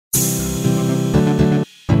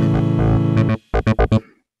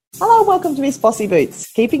Hello, welcome to Miss Bossy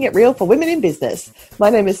Boots, keeping it real for women in business.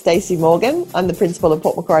 My name is Stacey Morgan. I'm the principal of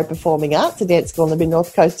Port Macquarie Performing Arts, a dance school on the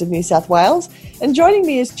mid-north coast of New South Wales. And joining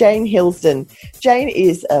me is Jane Hilsden. Jane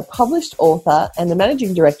is a published author and the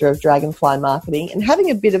managing director of Dragonfly Marketing, and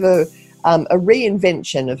having a bit of a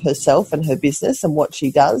reinvention of herself and her business and what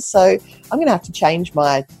she does. So I'm going to have to change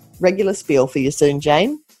my regular spiel for you soon,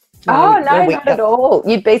 Jane. No, not at all.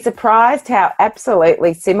 You'd be surprised how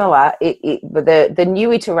absolutely similar the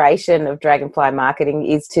new iteration of Dragonfly Marketing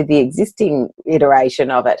is to the existing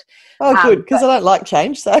iteration of it. Oh, good, because I don't like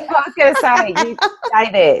change. So I was going to say, you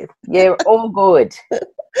stay there. You're all good.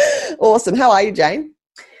 Awesome. How are you, Jane?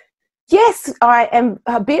 Yes, I am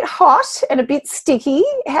a bit hot and a bit sticky.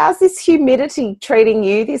 How's this humidity treating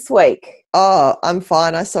you this week? Oh, I'm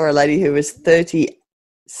fine. I saw a lady who was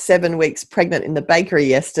 37 weeks pregnant in the bakery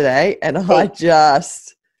yesterday, and I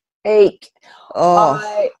just I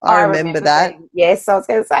remember that. Yes, I was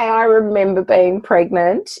going to say I remember being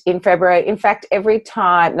pregnant in February. In fact, every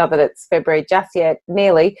time, not that it's February just yet,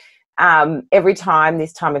 nearly, every time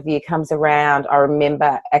this time of year comes around, I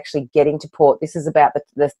remember actually getting to Port. This is about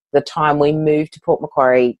the time we moved to Port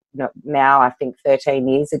Macquarie now, I think 13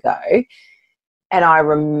 years ago. And I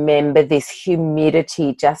remember this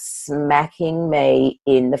humidity just smacking me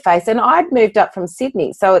in the face. And I'd moved up from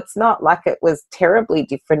Sydney, so it's not like it was terribly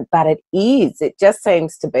different, but it is. It just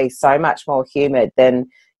seems to be so much more humid than,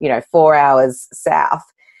 4 hours south.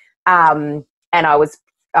 And I was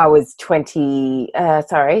 20,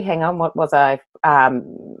 hang on, what was I?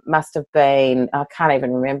 Must have been, I can't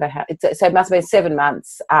even remember how. So it must have been 7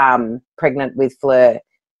 months pregnant with Fleur.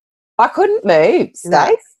 I couldn't move, Stace.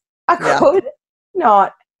 No. I could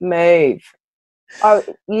not move.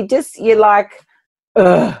 You're like,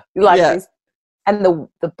 ugh, this, and the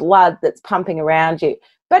blood that's pumping around you.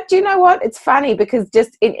 But do you know what? It's funny because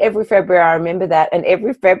just in every February I remember that, and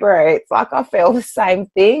every February it's like I feel the same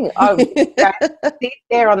thing. I sit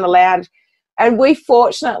there on the lounge, and we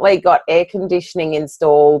fortunately got air conditioning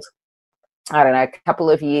installed, I don't know, a couple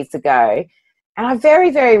of years ago, and I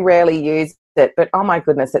very, very rarely use it, but oh my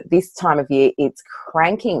goodness, at this time of year it's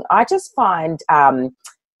cranking. I just find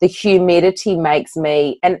the humidity makes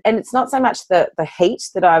me, and it's not so much the heat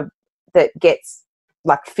that gets,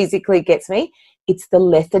 like, physically gets me, it's the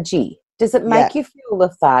lethargy. Does it make you feel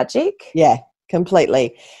lethargic? Yeah,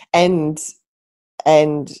 completely. And so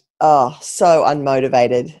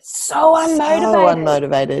unmotivated. So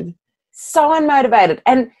unmotivated.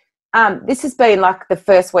 And this has been like the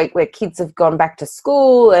first week where kids have gone back to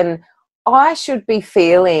school, and I should be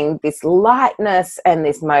feeling this lightness and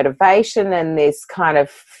this motivation and this kind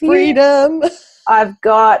of freedom. I've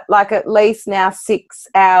got like at least now 6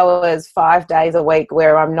 hours, 5 days a week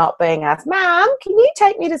where I'm not being asked, Mum, can you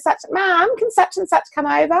take me to Mum, can such and such come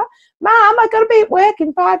over? Mum, I've got to be at work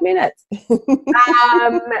in 5 minutes.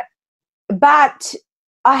 But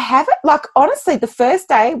I haven't, like, honestly, the first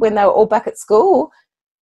day when they were all back at school,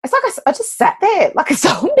 it's like I just sat there like a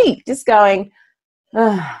zombie, just going,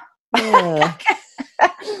 I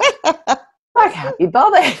can't be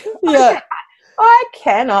bothered. Yeah. I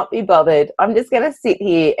cannot be bothered. I'm just going to sit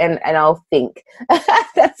here and I'll think.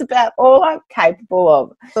 That's about all I'm capable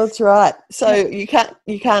of. That's right. So you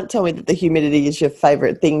can't tell me that the humidity is your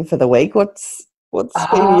favourite thing for the week. What's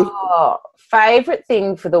favourite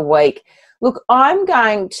thing for the week? Look, I'm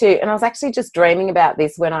going to, and I was actually just dreaming about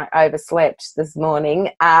this when I overslept this morning.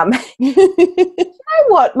 You know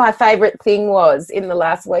what my favourite thing was in the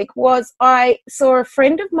last week was I saw a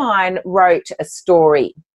friend of mine wrote a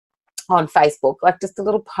story on Facebook, like just a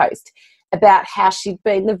little post about how she'd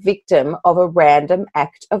been the victim of a random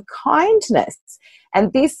act of kindness.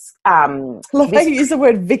 And this you use the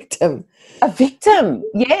word victim. A victim,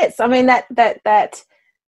 yes. I mean that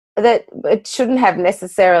it shouldn't have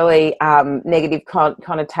necessarily negative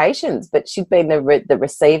connotations, but she'd been the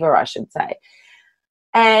receiver, I should say.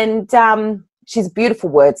 And she's a beautiful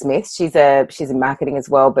wordsmith. She's in marketing as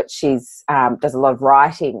well, but she's does a lot of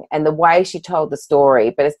writing. And the way she told the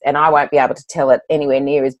story, and I won't be able to tell it anywhere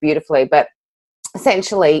near as beautifully, but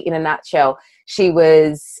essentially, in a nutshell, she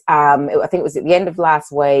was, I think it was at the end of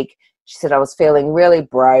last week, she said, I was feeling really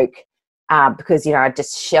broke because, I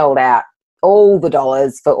just shelled out all the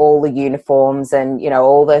dollars for all the uniforms and,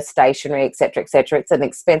 all the stationery, et cetera, et cetera. It's an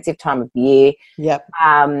expensive time of year. Yep.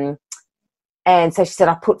 And so she said,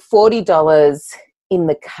 I put $40 in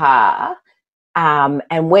the car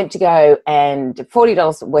and went to go and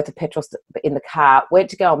 $40 worth of petrol in the car,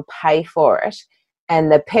 went to go and pay for it.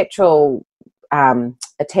 And the petrol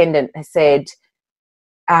attendant said,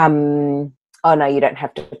 oh, no, you don't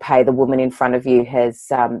have to pay. The woman in front of you has,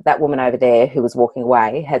 that woman over there who was walking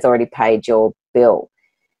away has already paid your bill.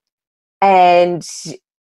 And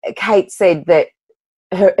Kate said that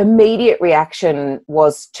her immediate reaction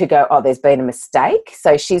was to go, oh, there's been a mistake.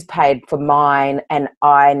 So she's paid for mine and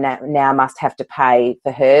I now must have to pay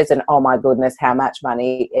for hers. And, oh, my goodness, how much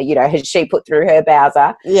money, has she put through her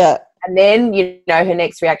Bowser? Yeah. And then, her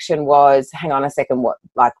next reaction was, hang on a second,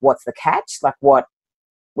 what's the catch? Like, what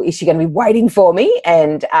is she going to be waiting for me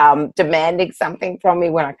and demanding something from me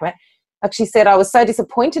when I come out? Like she said, I was so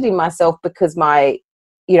disappointed in myself because I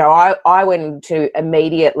went into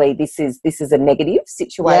immediately, this is a negative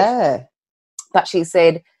situation. Yeah. But she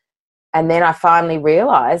said, and then I finally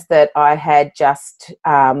realised that I had just,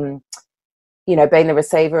 been the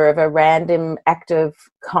receiver of a random act of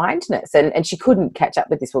kindness. And she couldn't catch up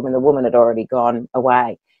with this woman. The woman had already gone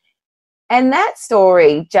away. And that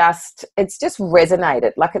story it's just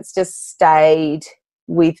resonated. Like it's just stayed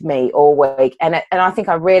with me all week. And I think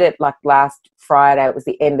I read it like last Friday. It was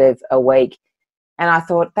the end of a week. And I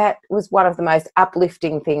thought that was one of the most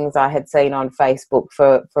uplifting things I had seen on Facebook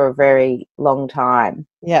for a very long time.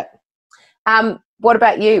 Yeah. What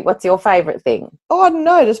about you? What's your favourite thing? Oh, I don't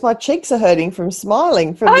know. Just my cheeks are hurting from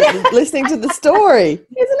smiling, from listening to the story. Isn't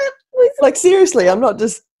it? Like, seriously, I'm not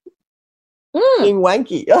just being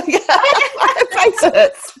wanky. My face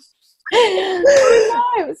hurts. I know,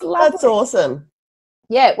 it was lovely. That's awesome.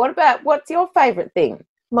 Yeah. What's your favourite thing?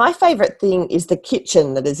 My favourite thing is the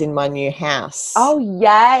kitchen that is in my new house. Oh,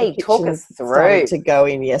 yay. Talk us through. Started to go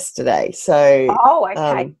in yesterday. So,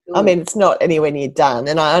 okay. I mean, it's not anywhere near done.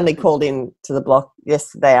 And I only called in to the block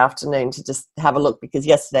yesterday afternoon to just have a look because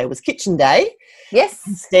yesterday was kitchen day. Yes.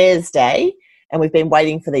 Stairs day. And we've been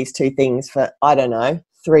waiting for these two things for, I don't know,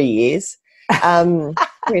 3 years,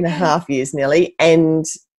 3.5 years nearly. And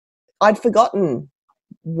I'd forgotten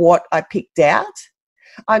what I picked out.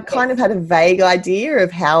 I kind of had a vague idea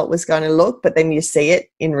of how it was going to look, but then you see it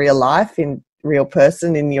in real life, in real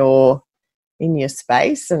person, in your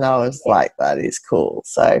space, and I was like, that is cool.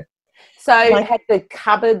 So had the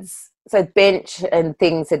cupboards, so bench and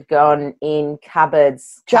things had gone in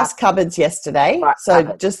cupboards. Just cupboards yesterday. Right, so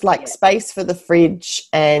cupboards. Just like space for the fridge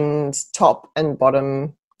and top and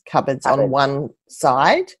bottom cupboards on one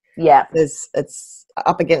side. Yeah. It's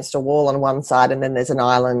up against a wall on one side, and then there's an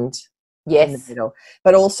island. Yes. In the middle.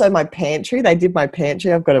 But also my pantry. They did my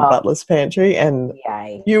pantry. I've got a butler's pantry. And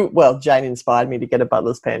Jane inspired me to get a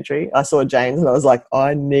butler's pantry. I saw Jane's and I was like,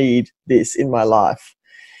 I need this in my life.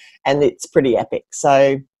 And it's pretty epic.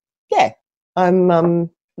 So, yeah. Yes,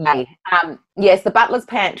 the butler's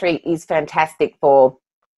pantry is fantastic for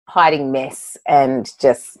hiding mess and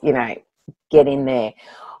just, get in there.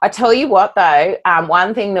 I tell you what, though,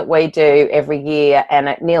 one thing that we do every year, and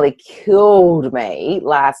it nearly killed me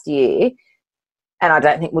last year, and I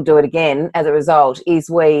don't think we'll do it again as a result, is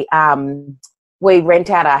we rent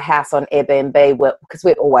out our house on Airbnb because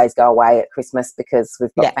we always go away at Christmas because we've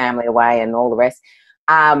got family away and all the rest.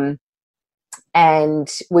 And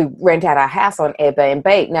we rent out our house on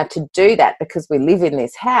Airbnb. Now, to do that, because we live in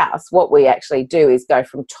this house, what we actually do is go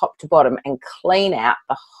from top to bottom and clean out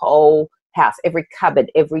the whole house, every cupboard,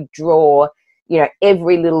 every drawer,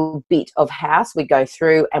 every little bit of house we go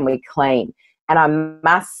through and we clean. And I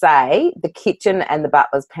must say the kitchen and the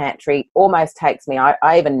butler's pantry almost takes me, I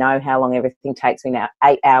even know how long everything takes me now,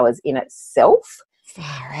 8 hours in itself.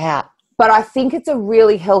 Far out. But I think it's a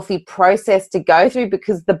really healthy process to go through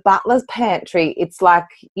because the butler's pantry, it's like,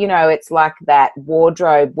 it's like that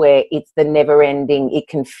wardrobe where it's the never ending, it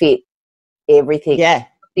can fit everything. Yeah.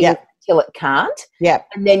 Yeah. Till it can't. Yeah.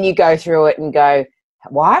 And then you go through it and go,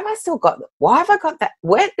 why have I got that?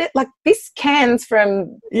 Where, like this can's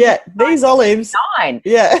from. Yeah. These olives. 9.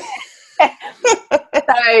 Yeah. So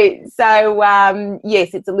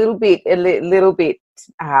yes, it's a little bit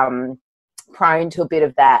prone to a bit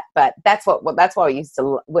of that, but that's why I used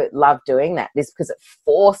to love doing that, is because it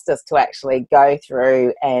forced us to actually go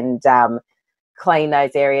through and clean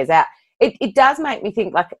those areas out. It does make me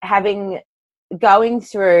think, like going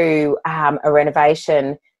through a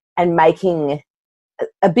renovation and making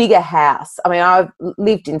a bigger house. I mean, I've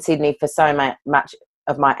lived in Sydney for so much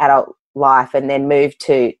of my adult life and then moved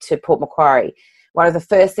to Port Macquarie. One of the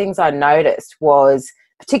first things I noticed was,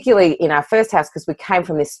 particularly in our first house, because we came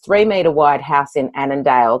from this 3-metre wide house in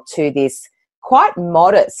Annandale to this quite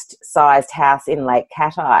modest sized house in Lake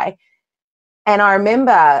Cat-Eye. And I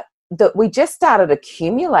remember that we just started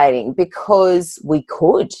accumulating because we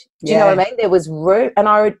could. Do you know what I mean? There was room. And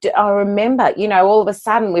I remember, all of a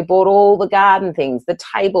sudden we bought all the garden things, the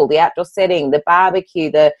table, the outdoor setting, the barbecue,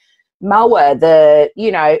 the mower, the,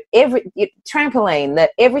 every trampoline,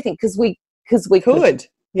 everything, because we could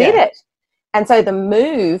did it. And so the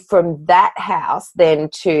move from that house then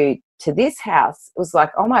to to this house, it was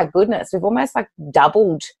like, oh my goodness, we've almost like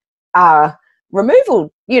doubled our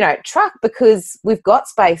removal, truck, because we've got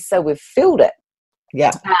space, so we've filled it.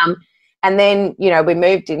 Yeah. And then, we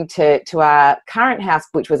moved into our current house,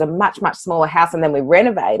 which was a much, much smaller house, and then we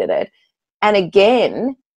renovated it. And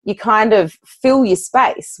again, you kind of fill your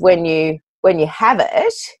space when you have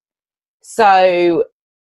it. So,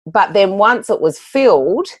 but then once it was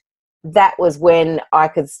filled, that was when I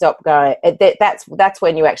could stop going. That's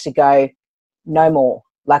when you actually go, no more.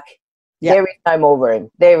 Like, there is no more room.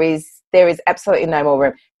 There is absolutely no more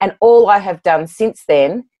room. And all I have done since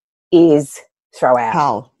then is throw out.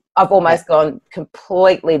 Cull. I've almost gone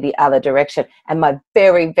completely the other direction. And my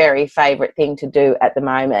very, very favourite thing to do at the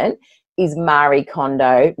moment is Marie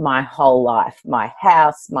Kondo my whole life, my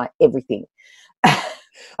house, my everything.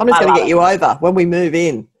 I'm just going to get you over when we move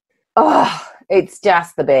in. Oh, it's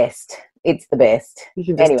just the best. It's the best. You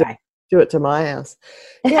can just anyway. Do it to my house.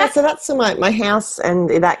 Yeah, so that's my house,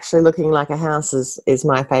 and it actually looking like a house is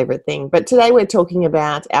my favourite thing. But today we're talking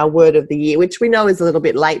about our word of the year, which we know is a little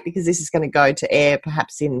bit late because this is going to go to air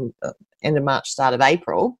perhaps in end of March, start of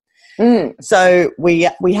April. So we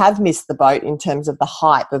have missed the boat in terms of the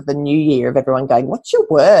hype of the new year, of everyone going, what's your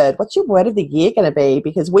word? What's your word of the year going to be?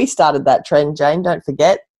 Because we started that trend, Jane, don't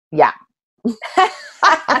forget. Yeah.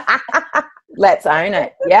 Let's own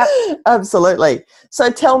it. Yep. Absolutely.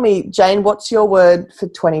 So tell me, Jane, what's your word for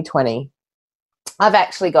 2020? I've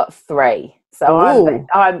actually got 3. So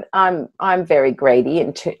I'm very greedy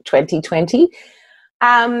in 2020.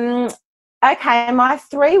 Okay, my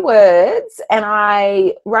 3 words, and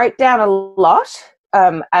I wrote down a lot.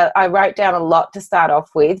 I wrote down a lot to start off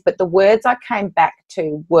with, but the words I came back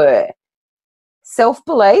to were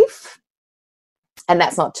self-belief, and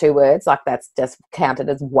that's not 2 words, like that's just counted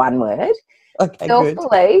as 1 word. Okay,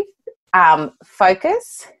 self-belief,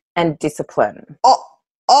 focus, and discipline. Oh.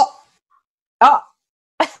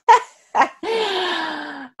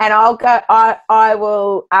 And I'll go. I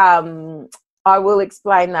will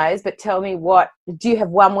explain those. But tell me, do you have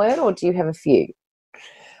 1 word or do you have a few?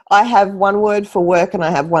 I have 1 word for work and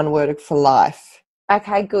I have 1 word for life.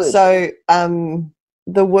 Okay, good. So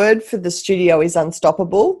the word for the studio is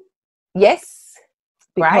unstoppable. Yes,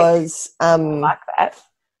 because I like that.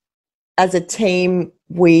 As a team,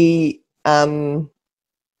 we've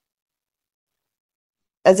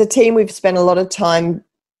spent a lot of time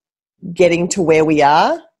getting to where we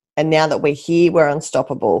are, and now that we're here, we're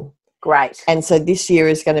unstoppable. Great. And so this year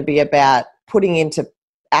is going to be about putting into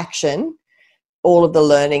action all of the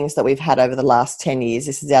learnings that we've had over the last 10 years.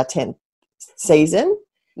 This is our 10th season.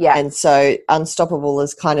 Yeah. And so unstoppable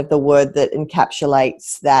is kind of the word that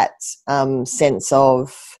encapsulates that sense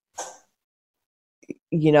of,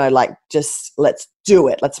 like, just let's do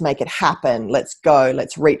it. Let's make it happen. Let's go.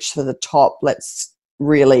 Let's reach for the top. Let's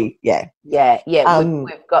really, Yeah.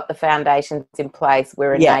 We've got the foundations in place.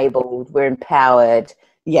 We're enabled. We're empowered.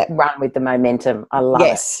 Yeah. Run with the momentum. I love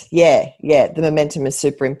it. Yeah. The momentum is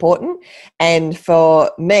super important. And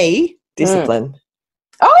for me, discipline.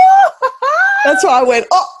 Oh! That's why I went,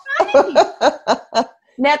 oh!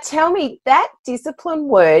 Now tell me that discipline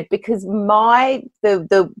word, because my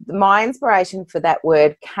inspiration for that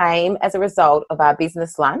word came as a result of our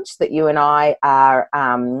business lunch that you and I are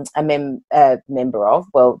a member of.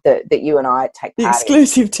 Well, that you and I take part in. The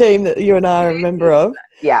exclusive team that you and I are a member of.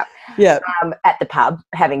 Yeah. Yeah. At the pub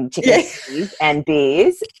having chicken and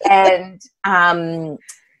beers,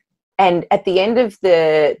 and at the end of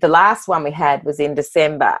the last one we had was in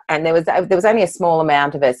December, and there was only a small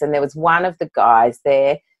amount of us, and there was one of the guys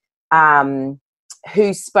there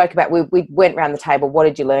who spoke about, we went around the table, what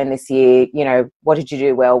did you learn this year? What did you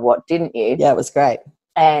do well? What didn't you? Yeah, it was great.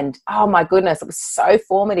 And oh my goodness, it was so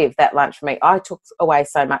formative, that lunch for me. I took away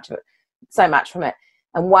so much from it.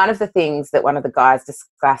 And one of the things that one of the guys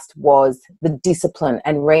discussed was the discipline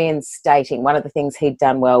and reinstating. One of the things he'd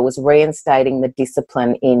done well was reinstating the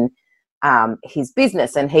discipline in his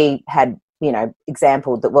business. And he had,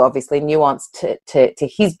 examples that were obviously nuanced to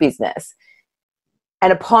his business.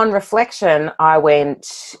 And upon reflection, I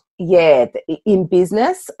went, in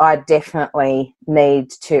business, I definitely need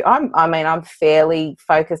to. I'm fairly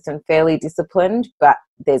focused and fairly disciplined, but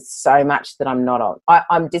there's so much that I'm not on.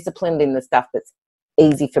 I'm disciplined in the stuff that's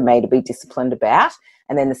easy for me to be disciplined about,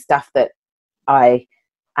 and then the stuff that I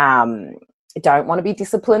don't want to be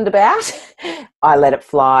disciplined about, I let it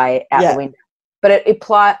fly out the window. But it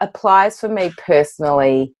applies for me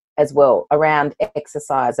personally as well, around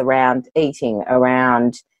exercise, around eating,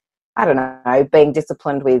 around, I don't know, being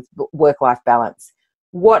disciplined with work-life balance.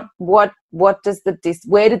 Where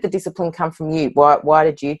did the discipline come from you? Why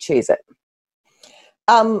did you choose it?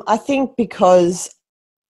 I think because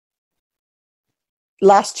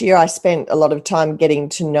last year I spent a lot of time getting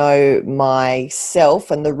to know myself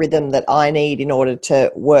and the rhythm that I need in order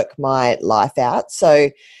to work my life out. So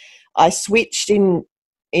I switched in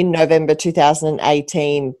November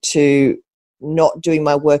 2018 to not doing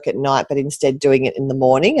my work at night, but instead doing it in the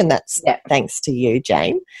morning. And that's thanks to you,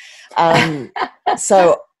 Jane.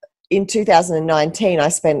 So in 2019, I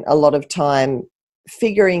spent a lot of time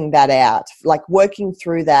figuring that out, like working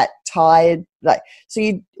through that tired,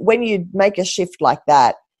 when you make a shift like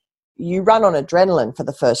that, you run on adrenaline for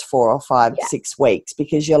the first 4 or 5, 6 weeks,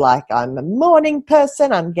 because you're like, I'm a morning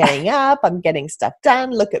person, I'm getting up, I'm getting stuff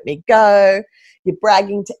done, look at me go. You're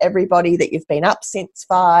bragging to everybody that you've been up since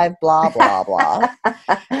 5, blah, blah, blah.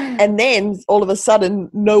 And then all of a sudden,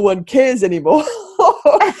 no one cares anymore.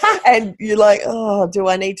 And you're like, oh, do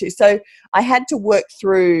I need to? So I had to work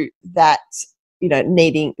through that,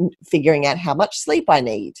 figuring out how much sleep I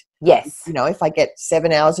need. Yes. If I get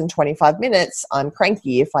 7 hours and 25 minutes, I'm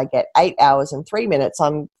cranky. If I get 8 hours and 3 minutes,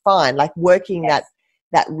 I'm fine. Like working that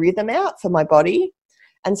rhythm out for my body.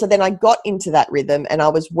 And so then I got into that rhythm and I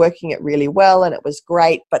was working it really well and it was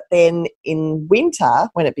great. But then in winter,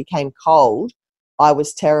 when it became cold, I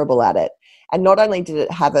was terrible at it. And not only did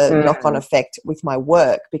it have a knock-on effect with my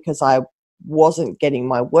work, because I wasn't getting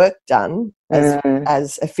my work done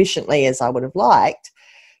as efficiently as I would have liked,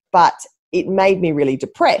 but it made me really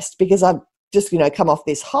depressed, because I've just, come off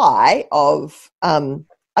this high of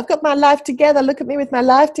I've got my life together, look at me with my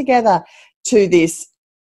life together, to this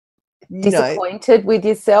disappointed with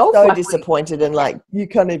yourself, so disappointed, and like, you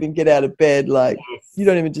can't even get out of bed, like you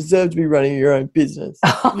don't even deserve to be running your own business.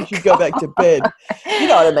 You should go back to bed. You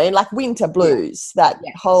know what I mean? Like winter blues, that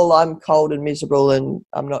whole I'm cold and miserable and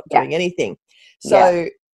I'm not doing anything. So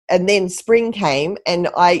and then spring came, and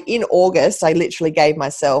in August I literally gave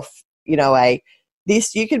myself, you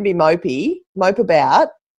can be mope about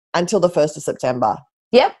until the 1st of September.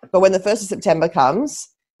 Yep. But when the 1st of September comes,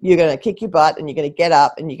 you're going to kick your butt and you're going to get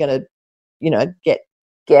up and you're going to,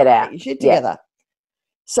 get out your shit together.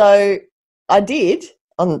 So I did.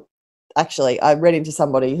 I read into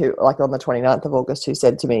somebody who, like on the 29th of August, who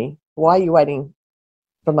said to me, why are you waiting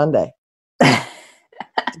for Monday?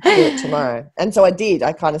 Do it tomorrow. And so I did.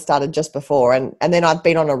 I kind of started just before, and then I've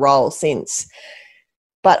been on a roll since.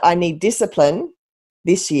 But I need discipline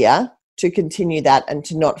this year to continue that and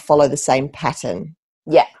to not follow the same pattern.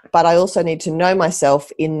 Yeah. But I also need to know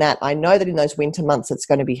myself in that I know that in those winter months it's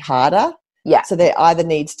going to be harder. Yeah. So there either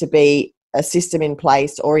needs to be a system in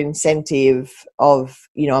place or incentive of,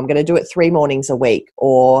 I'm going to do it 3 mornings a week,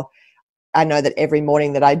 or I know that every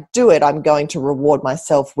morning that I do it, I'm going to reward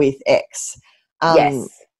myself with X. Yes.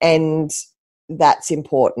 And that's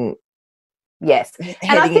important. Yes.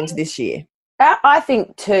 Heading into this year. I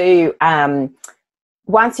think too,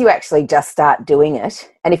 once you actually just start doing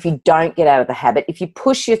it, and if you don't get out of the habit, if you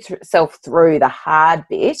push yourself through the hard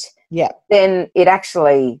bit, then it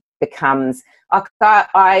actually becomes,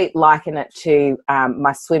 I liken it to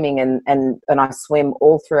my swimming, and I swim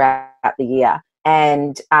all throughout the year.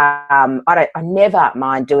 And I never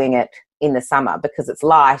mind doing it in the summer because it's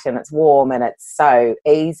light and it's warm and it's so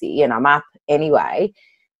easy, and I'm up anyway.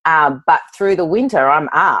 But through the winter, I'm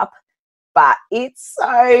up. But it's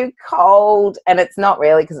so cold, and it's not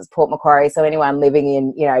really, because it's Port Macquarie. So anyone living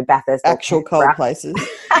in, Bathurst, actual cold places,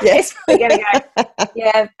 yes, we're going to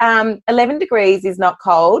go. 11 degrees is not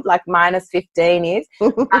cold, like minus 15 is.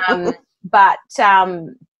 But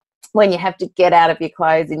when you have to get out of your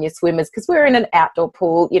clothes and your swimmers, because we're in an outdoor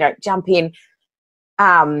pool, jump in.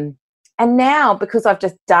 And now, because I've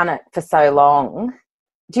just done it for so long.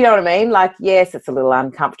 Do you know what I mean? Like, yes, it's a little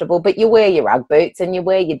uncomfortable, but you wear your Ugg boots and you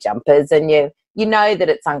wear your jumpers, and you know that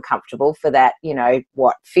it's uncomfortable for that,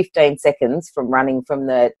 15 seconds from running from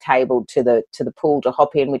the table to the pool to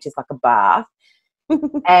hop in, which is like a bath.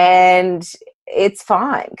 And it's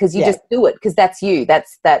fine because you just do it, because that's you.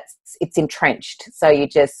 That's it's entrenched. So you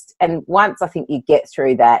just, and once I think you get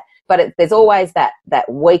through that, but there's always that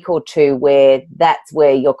week or two where that's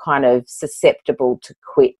where you're kind of susceptible to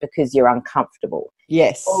quit because you're uncomfortable.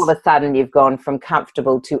 Yes. All of a sudden you've gone from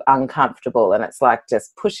comfortable to uncomfortable, and it's like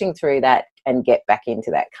just pushing through that and get back into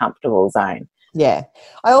that comfortable zone. Yeah.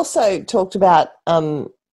 I also talked about in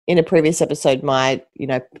a previous episode my,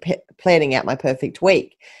 planning out my perfect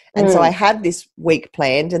week. And so I have this week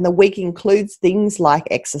planned, and the week includes things like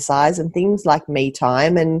exercise and things like me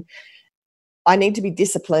time, and I need to be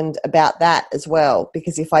disciplined about that as well,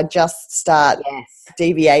 because if I just start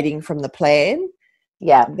deviating from the plan,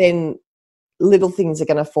 then little things are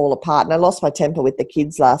going to fall apart. And I lost my temper with the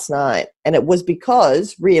kids last night, and it was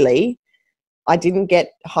because really I didn't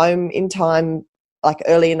get home in time like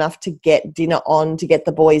early enough to get dinner on, to get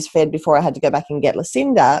the boys fed before I had to go back and get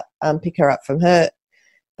Lucinda, pick her up from her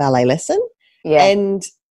ballet lesson. Yeah. And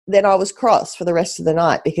then I was cross for the rest of the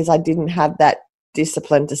night because I didn't have that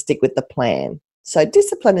discipline to stick with the plan. So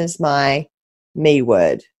discipline is my me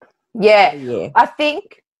word. Yeah. Yeah. I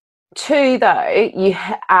think too, though, you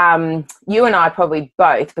and I probably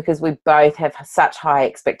both, because we both have such high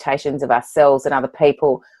expectations of ourselves and other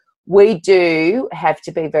people, we do have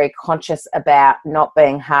to be very conscious about not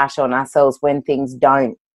being harsh on ourselves when things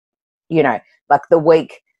don't, you know, like the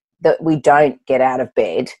week that we don't get out of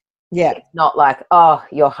bed. Yeah. It's not like, oh,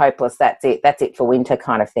 you're hopeless, that's it for winter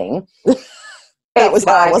kind of thing. That was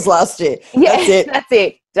how I was last year. Yeah, that's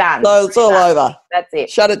it. Done. So it's all over. That's it.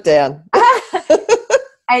 Shut it down.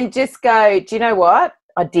 And just go, do you know what?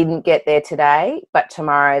 I didn't get there today, but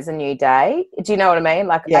tomorrow is a new day. Do you know what I mean?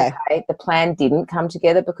 Like, yeah. Okay, the plan didn't come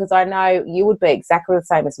together, because I know you would be exactly the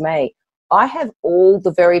same as me. I have all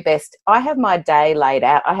the very best. I have my day laid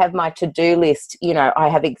out. I have my to-do list. You know, I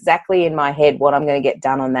have exactly in my head what I'm going to get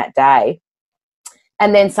done on that day.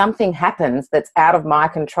 And then something happens that's out of my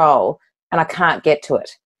control and I can't get to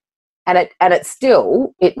it. And it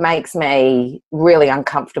makes me really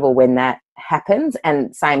uncomfortable when that happens.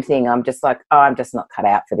 And same thing, I'm just like, oh, I'm just not cut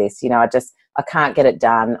out for this. You know, I can't get it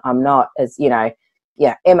done. I'm not as, you know,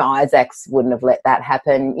 yeah, Emma Isaacs wouldn't have let that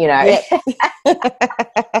happen, you know. Yeah.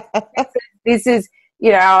 This is,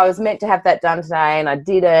 you know, I was meant to have that done today and I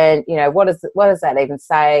didn't, you know, what does that even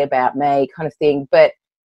say about me, kind of thing. But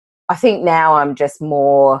I think now I'm just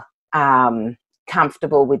more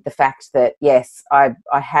comfortable with the fact that, yes, I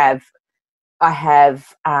have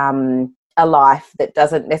a life that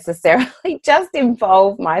doesn't necessarily just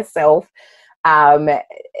involve myself. And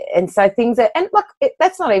so things are, and look,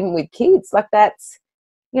 that's not even with kids. Like, that's,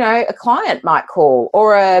 you know, a client might call,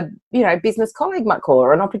 or a, you know, business colleague might call,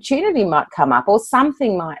 or an opportunity might come up, or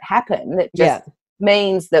something might happen that just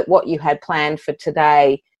means that what you had planned for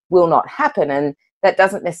today will not happen. And that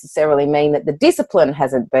doesn't necessarily mean that the discipline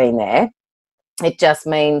hasn't been there. It just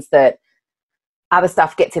means that other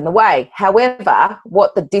stuff gets in the way. However,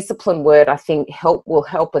 what the discipline word, I think, will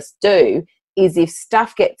help us do is, if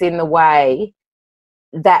stuff gets in the way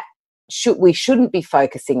that we shouldn't be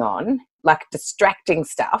focusing on, like distracting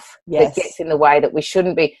stuff that gets in the way that we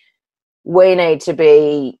shouldn't be, we need to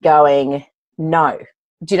be going, no.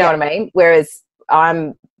 Do you know what I mean? Whereas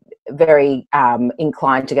I'm very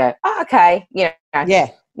inclined to go, oh, okay, you know,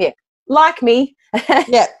 like me.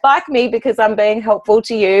 Like me, because I'm being helpful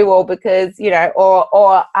to you, or because, you know,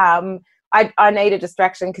 or I need a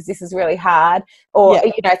distraction because this is really hard, or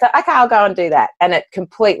you know, so okay, I'll go and do that, and it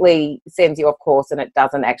completely sends you off course, and it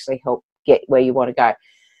doesn't actually help get where you want to go.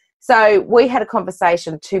 So we had a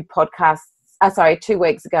conversation 2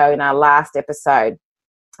 weeks ago in our last episode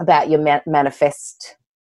about your manifestos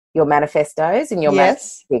and your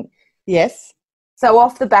manifesting. Yes. So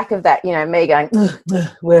off the back of that, you know, me going,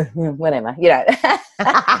 whatever, you know.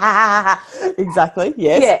 Exactly,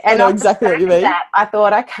 yes. Yeah, and I know exactly what you mean. That, I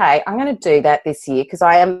thought, okay, I'm going to do that this year, because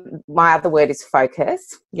my other word is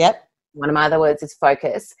focus. Yep. One of my other words is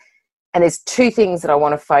focus. And there's 2 things that I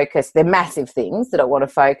want to focus. They're massive things that I want to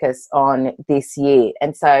focus on this year.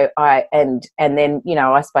 And so and then, you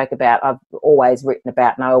know, I spoke about, I've always written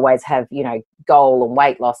about, and I always have, you know, goal and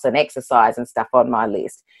weight loss and exercise and stuff on my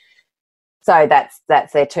list. So that's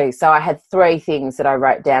there too. So I had 3 things that I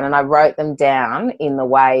wrote down, and I wrote them down in the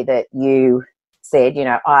way that you said, you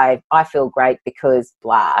know, I feel great because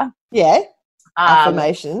blah. Yeah.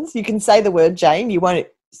 Affirmations. You can say the word, Jane. You won't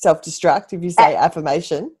self-destruct if you say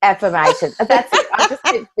affirmation. Affirmation. That's it. I just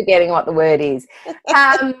keep forgetting what the word is.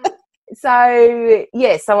 So I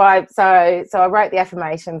wrote the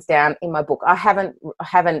affirmations down in my book. I haven't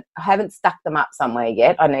stuck them up somewhere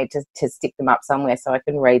yet. I need to stick them up somewhere so I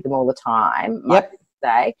can read them all the time. Yep.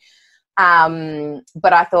 But I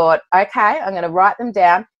thought, okay, I'm going to write them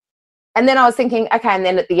down. And then I was thinking, okay, and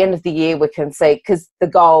then at the end of the year we can see, because the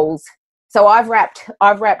goals. So I've wrapped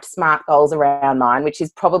SMART goals around mine, which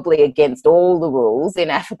is probably against all the rules in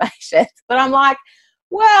affirmations. But I'm like,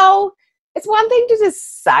 well, it's one thing to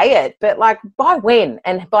just say it, but like, by when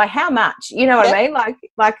and by how much? You know what I mean? Like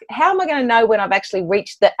how am I going to know when I've actually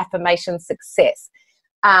reached the affirmation success?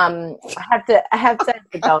 I have to have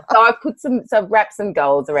the goals. So I've wrapped some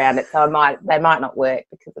goals around it. So they might not work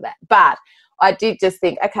because of that. But I did just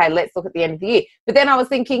think, okay, let's look at the end of the year. But then I was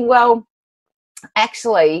thinking, well,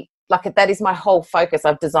 actually, like, that is my whole focus.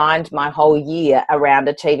 I've designed my whole year around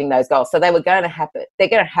achieving those goals. So they were going to happen. They're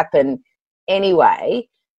going to happen anyway.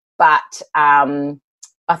 But I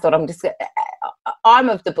thought I'm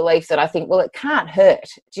of the belief that I think, well, it can't hurt.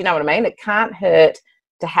 Do you know what I mean? It can't hurt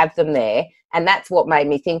to have them there. And that's what made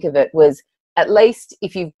me think of it, was at least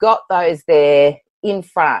if you've got those there in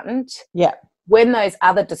front, yeah, when those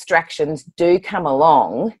other distractions do come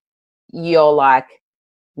along, you're like,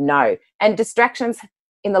 no. And distractions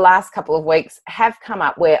in the last couple of weeks have come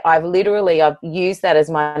up where I've used that as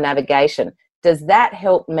my navigation. Does that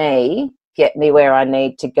help me get me where I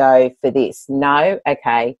need to go for this? No?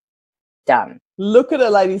 Okay, done. Look at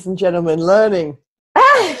it, ladies and gentlemen, learning.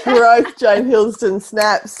 Growth, Jane Hilsden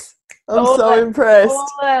snaps. I'm so impressed.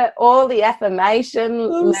 All the affirmation.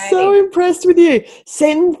 I'm so impressed with you.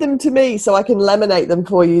 Send them to me so I can laminate them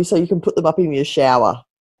for you so you can put them up in your shower.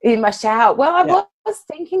 In my shower. Well, I was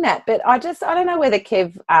thinking that, but I don't know whether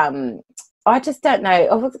Kev, I just don't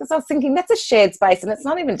know. Because I was thinking that's a shared space, and it's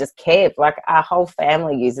not even just Kev. Like, our whole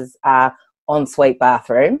family uses our ensuite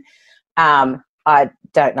bathroom. I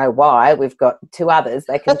don't know why. We've got 2 others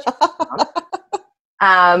they can choose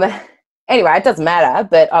on. Anyway, it doesn't matter,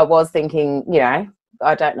 but I was thinking,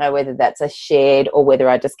 I don't know whether that's a shared or whether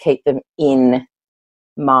I just keep them in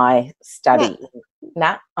my study.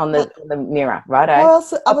 On the mirror, righto. How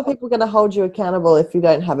else are other people going to hold you accountable if you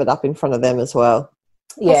don't have it up in front of them as well?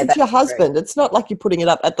 Yeah, it's your husband. True. It's not like you're putting it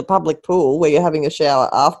up at the public pool where you're having a shower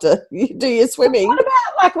after you do your swimming. What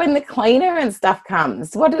about like when the cleaner and stuff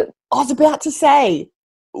comes? I was about to say,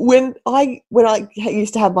 when I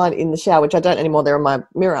used to have mine in the shower, which I don't anymore, they're in my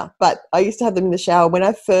mirror, but I used to have them in the shower. When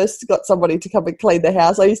I first got somebody to come and clean the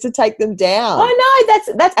house, I used to take them down. I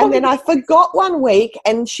know, that's and then I forgot one week,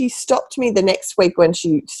 and she stopped me the next week when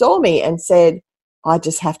she saw me and said, I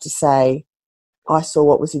just have to say, I saw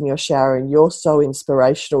what was in your shower and you're so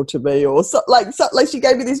inspirational to me, or like she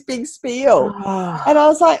gave me this big spiel. And I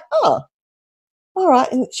was like, oh, all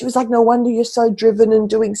right. And she was like, no wonder you're so driven and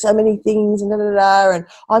doing so many things and da-da-da, and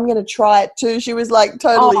I'm going to try it too. She was like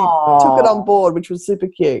totally took it on board, which was super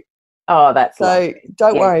cute. Oh, that's so lovely.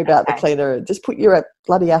 Don't worry about the cleaner. Just put your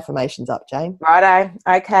bloody affirmations up, Jane. Righto.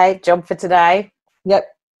 Okay. Job for today. Yep.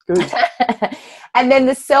 Good. And then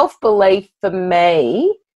the self-belief for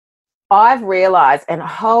me, I've realised, and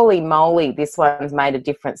holy moly, this one's made a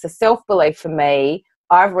difference. The self-belief for me,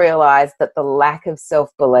 I've realised that the lack of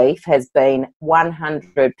self-belief has been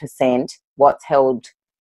 100% what's held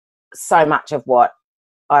so much of what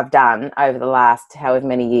I've done over the last however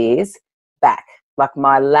many years back. Like,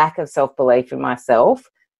 my lack of self-belief in myself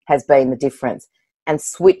has been the difference. And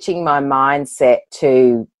switching my mindset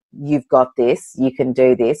to, you've got this, you can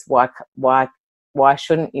do this, why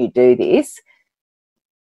shouldn't you do this?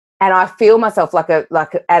 And I feel myself like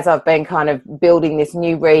as I've been kind of building this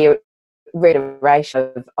new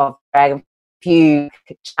reiteration of Dragon, a few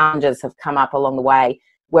challenges have come up along the way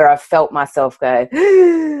where I've felt myself go,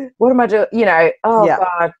 what am I doing?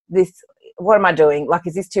 God, what am I doing? Like,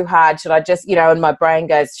 is this too hard? Should I just, and my brain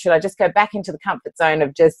goes, should I just go back into the comfort zone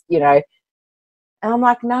of just, and I'm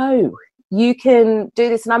like, no, you can do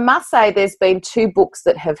this. And I must say there's been 2 books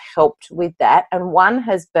that have helped with that. And one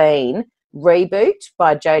has been Reboot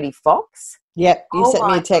by Jodie Fox. Yep, you sent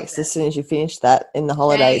me a text as soon as you finished that in the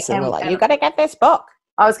holidays, and we're like, you got to get this book.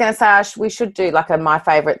 I was going to say we should do like my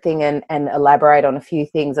favourite thing and elaborate on a few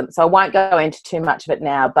things. And so I won't go into too much of it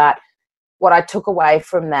now, but what I took away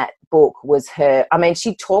from that book was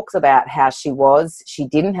she talks about how she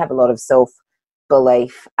didn't have a lot of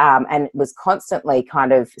self-belief and was constantly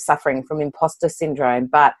kind of suffering from imposter syndrome,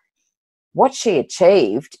 but what she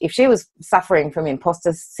achieved, if she was suffering from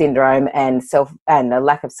imposter syndrome and a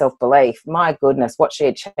lack of self-belief, my goodness, what she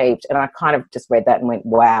achieved. And I kind of just read that and went,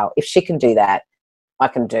 wow, if she can do that, I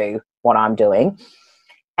can do what I'm doing.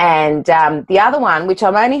 And the other one, which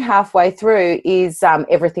I'm only halfway through, is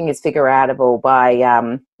Everything is Figure-Outable by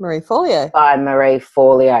Marie Forleo. By Marie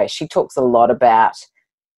Forleo. She talks a lot about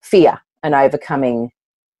fear and overcoming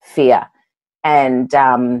fear. And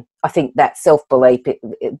I think that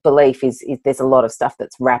belief is there's a lot of stuff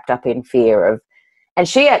that's wrapped up in fear of, and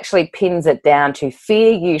she actually pins it down to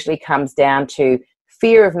fear usually comes down to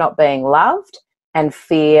fear of not being loved and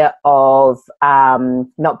fear of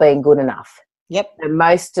not being good enough. Yep. And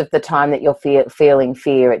most of the time that you're feeling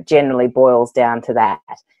fear, it generally boils down to that.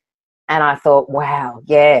 And I thought, wow,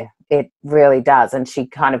 yeah, it really does. And she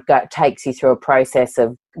kind of takes you through a process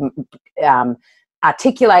of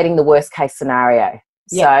articulating the worst case scenario.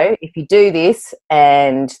 Yep. So if you do this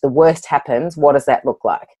and the worst happens, what does that look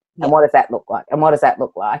like? Yep. And what does that look like? And what does that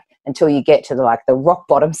look like? Until you get to the rock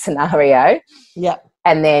bottom scenario. Yep.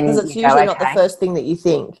 And then because it's usually not the first thing that you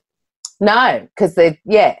think. No, because and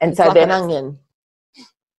it's so like then an onion.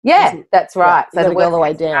 Yeah, that's right. Yeah, so the worst go the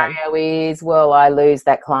way down. Scenario is, well, I lose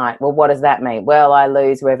that client. Well, what does that mean? Well, I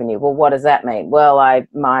lose revenue. Well, what does that mean? Well, I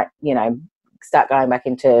might, start going back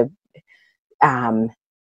into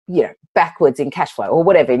backwards in cash flow or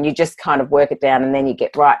whatever, and you just kind of work it down, and then you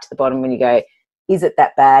get right to the bottom when you go, is it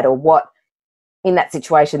that bad, or what in that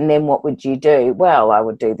situation, then what would you do? Well, I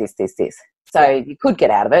would do this, this, this. So you could get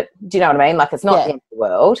out of it. Do you know what I mean? Like, it's not the end of the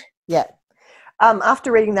world. Yeah.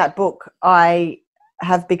 After reading that book, I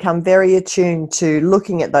have become very attuned to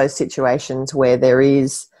looking at those situations where there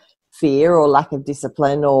is fear or lack of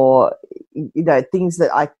discipline or, things that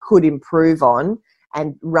I could improve on,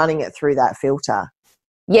 and running it through that filter.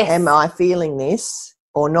 Yes. Am I feeling this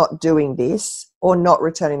or not doing this or not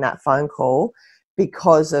returning that phone call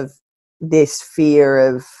because of this fear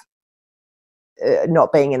of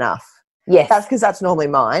not being enough? Yes. That's because that's normally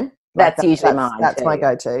mine. That's usually mine. That's my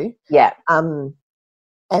go-to. Yeah. And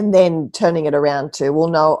then turning it around to, well,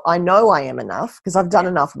 no, I know I am enough because I've done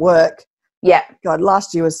enough work. Yeah. God,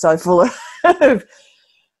 last year was so full of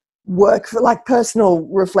work for like personal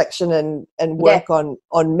reflection and work on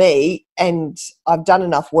me. And I've done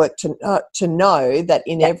enough work to know that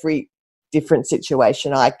in every different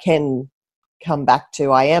situation I can come back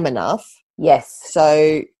to I am enough. Yes.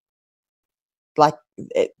 So like,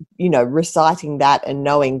 reciting that and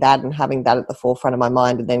knowing that and having that at the forefront of my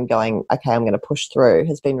mind, and then going, okay, I'm going to push through,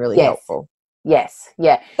 has been really helpful. Yes.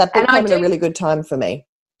 Yeah. That book came at a really good time for me.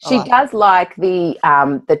 She does like the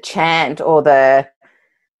chant, or the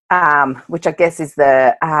which I guess is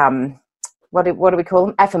the what do we call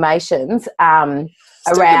them? Affirmations. Still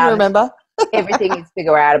around remember. Everything is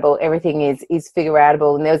figure outable. Everything is figure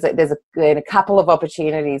outable. And there's a couple of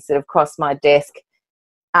opportunities that have crossed my desk,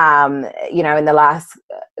 in the last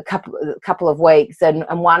couple of weeks, and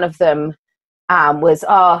one of them was,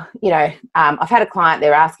 I've had a client,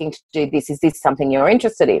 they're asking to do this. Is this something you're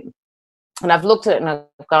interested in? And I've looked at it and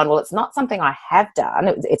I've gone, well, it's not something I have done.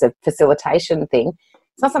 It's a facilitation thing.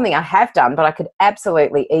 It's not something I have done, but I could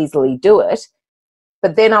absolutely easily do it.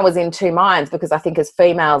 But then I was in two minds, because I think as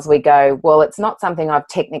females we go, well, it's not something I've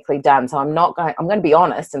technically done, so I'm going to be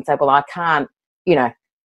honest and say, well, I can't,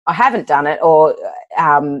 I haven't done it, or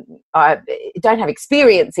I don't have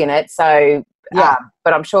experience in it. So, but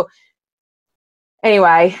I'm sure.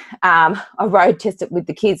 Anyway, I road tested with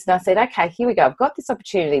the kids, and I said, okay, here we go. I've got this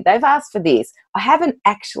opportunity. They've asked for this. I haven't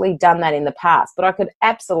actually done that in the past, but I could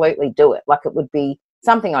absolutely do it. Like, it would be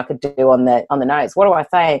something I could do on the nose. What do I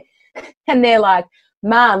say? And they're like,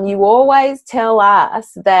 Mum, you always tell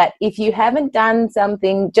us that if you haven't done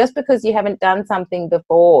something, just because you haven't done something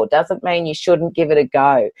before doesn't mean you shouldn't give it a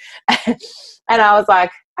go. And I was like,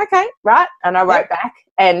 okay, right. And I wrote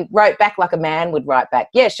back like a man would write back.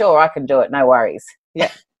 Yeah, sure, I can do it. No worries. Yeah,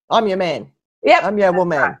 I'm your man. Yep. I'm your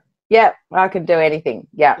woman. Right. Yeah, I can do anything.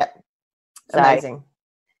 Yeah. Yep. Amazing.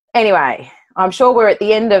 Anyway, I'm sure we're at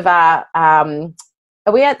the end of our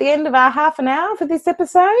are we at the end of our half an hour for this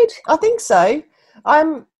episode? I think so.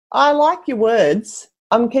 I like your words.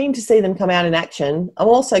 I'm keen to see them come out in action. I'm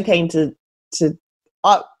also keen to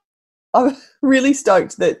I'm really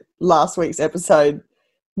stoked that last week's episode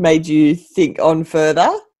made you think on further.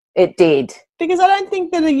 It did. Because I don't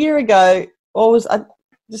think that a year ago, or was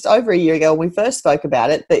just over a year ago when we first spoke about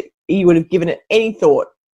it, that you would have given it any thought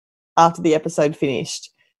after the episode finished.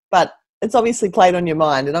 But it's obviously played on your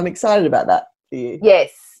mind, and I'm excited about that for you.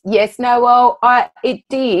 Yes. No, well, it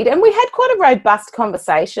did. And we had quite a robust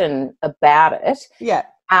conversation about it. Yeah.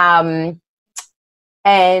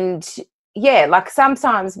 And yeah, like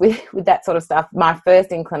sometimes with that sort of stuff, my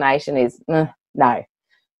first inclination is no.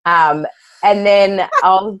 And then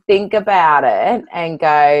I'll think about it and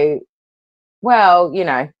go, well,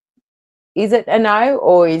 is it a no,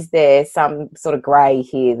 or is there some sort of grey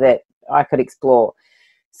here that I could explore?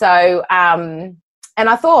 So, and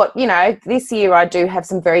I thought, this year I do have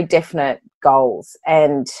some very definite goals,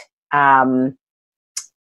 and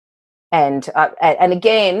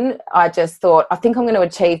again, I just thought, I think I'm going to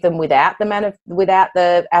achieve them without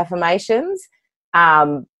the affirmations.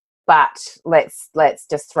 But let's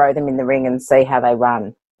just throw them in the ring and see how they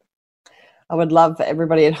run. I would love for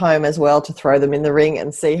everybody at home as well to throw them in the ring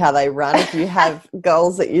and see how they run. If you have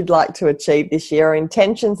goals that you'd like to achieve this year, or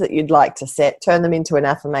intentions that you'd like to set, turn them into an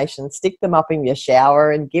affirmation, stick them up in your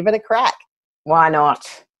shower and give it a crack. Why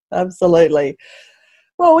not? Absolutely.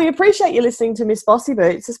 Well, we appreciate you listening to Miss Bossy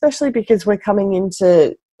Boots, especially because we're coming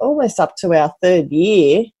into almost up to our third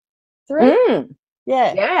year. 3?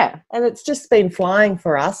 Yeah. And it's just been flying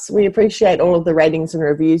for us. We appreciate all of the ratings and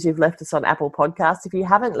reviews you've left us on Apple Podcasts. If you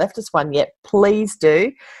haven't left us one yet, please do.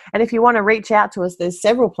 And if you want to reach out to us, there's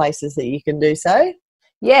several places that you can do so.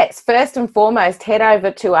 Yes, first and foremost, head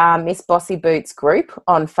over to our Miss Bossy Boots group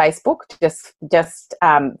on Facebook. Just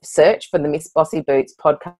search for the Miss Bossy Boots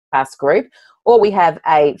podcast group, or we have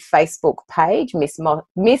a Facebook page, Miss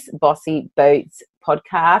Bossy Boots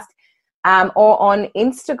Podcast, or on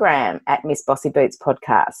Instagram at Miss Bossy Boots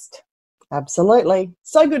Podcast. Absolutely.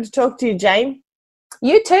 So good to talk to you, Jane.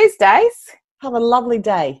 You too, Stace. Have a lovely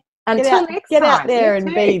day. Until next time. Get out there and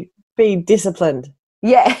be disciplined.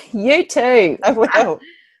 Yeah, you too. I will.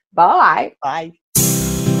 Bye. Bye.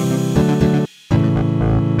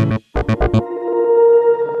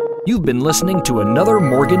 You've been listening to another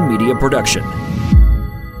Morgan Media production.